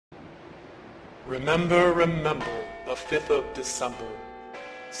Remember, remember, the 5th of December,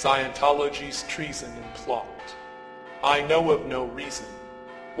 Scientology's treason and plot. I know of no reason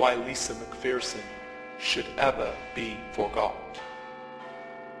why Lisa McPherson should ever be forgot.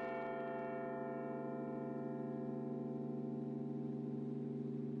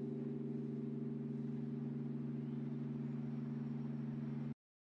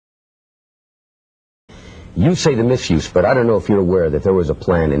 You say the misuse, but I don't know if you're aware that there was a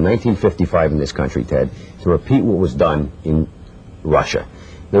plan in 1955 in this country, Ted, to repeat what was done in Russia.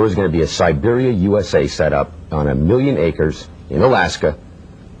 There was going to be a Siberia, USA set up on 1 million acres in Alaska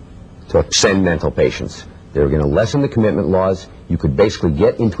to send mental patients. They were going to lessen the commitment laws. You could basically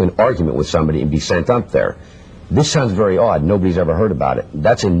get into an argument with somebody and be sent up there. This sounds very odd. Nobody's ever heard about it.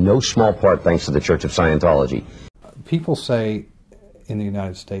 That's in no small part thanks to the Church of Scientology. People say in the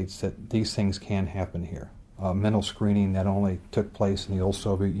United States that these things can happen here. Mental screening that only took place in the old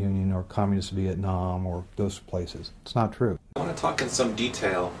Soviet Union or communist Vietnam or those places. It's not true. I want to talk in some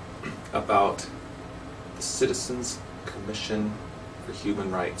detail about the Citizens Commission for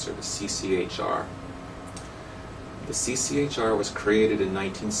Human Rights, or the CCHR. The CCHR was created in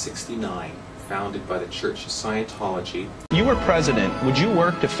 1969, founded by the Church of Scientology. If you were president, would you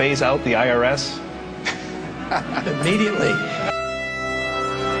work to phase out the IRS? Immediately.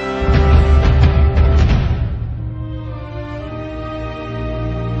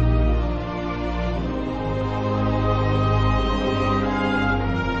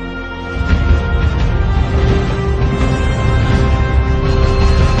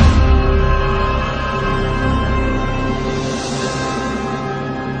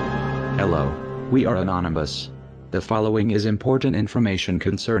 Hello. We are anonymous. The following is important information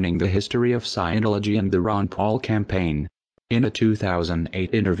concerning the history of Scientology and the Ron Paul campaign. In a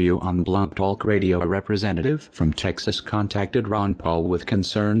 2008 interview on Blog Talk Radio, a representative from Texas contacted Ron Paul with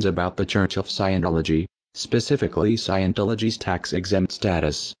concerns about the Church of Scientology, specifically Scientology's tax-exempt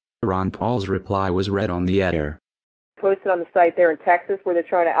status. Ron Paul's reply was read on the air. Posted on the site there in Texas where they're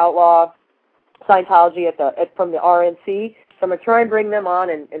trying to outlaw Scientology from the RNC. So I'm going to try and bring them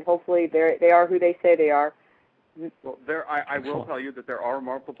on, and hopefully they are who they say they are. Well, I will tell you that there are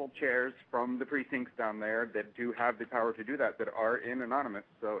multiple chairs from the precincts down there that do have the power to do that are in anonymous,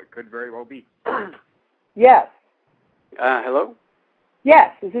 so it could very well be. Yes. Hello?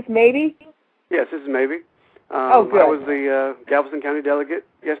 Yes. Is this Maybe? Yes, this is Maybe. Oh, good. I was the Galveston County delegate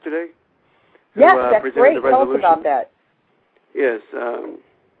yesterday. Yes, that's great. Tell us about that. Yes.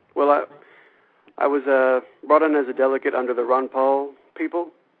 Well, I was brought in as a delegate under the Ron Paul people,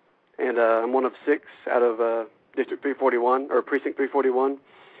 and I'm one of 6 out of District 341, or Precinct 341,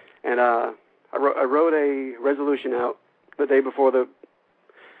 and I wrote a resolution out the day before the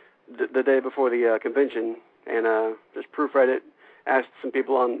convention, and just proofread it, asked some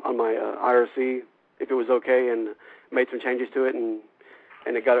people on my IRC if it was okay, and made some changes to it, and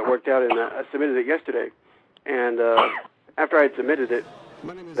it got it worked out, and I submitted it yesterday, and after I had submitted it,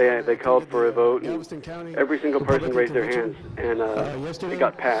 they called for a vote, and every single person raised their hands, and it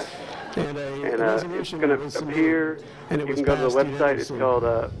got passed. And it's going to appear, you can go to the website, it's called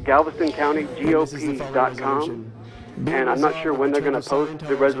GalvestonCountyGOP.com, and I'm not sure when they're going to post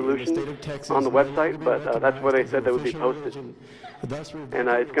the resolution on the website, but that's where they said they would be posted. And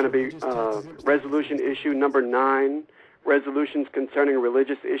it's going to be resolution issue number 9, resolutions concerning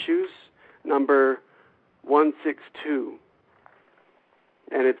religious issues, number 162.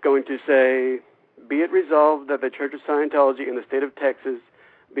 And it's going to say, be it resolved that the Church of Scientology in the state of Texas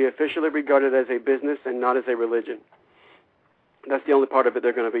be officially regarded as a business and not as a religion. That's the only part of it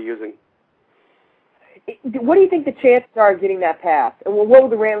they're going to be using. What do you think the chances are of getting that passed? And what will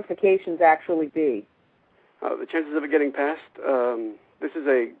the ramifications actually be? The chances of it getting passed, it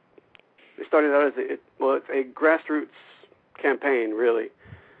started out as it's a grassroots campaign, really.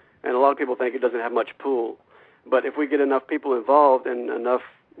 And a lot of people think it doesn't have much pull. But if we get enough people involved and enough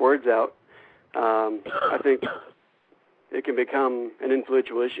words out, I think it can become an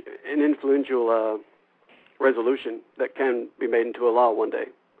influential resolution that can be made into a law one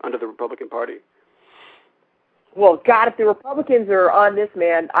day under the Republican Party. Well, God, if the Republicans are on this,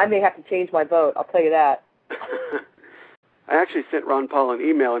 man, I may have to change my vote. I'll tell you that. I actually sent Ron Paul an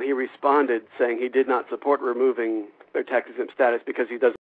email, and he responded saying he did not support removing their tax-exempt status because he doesn't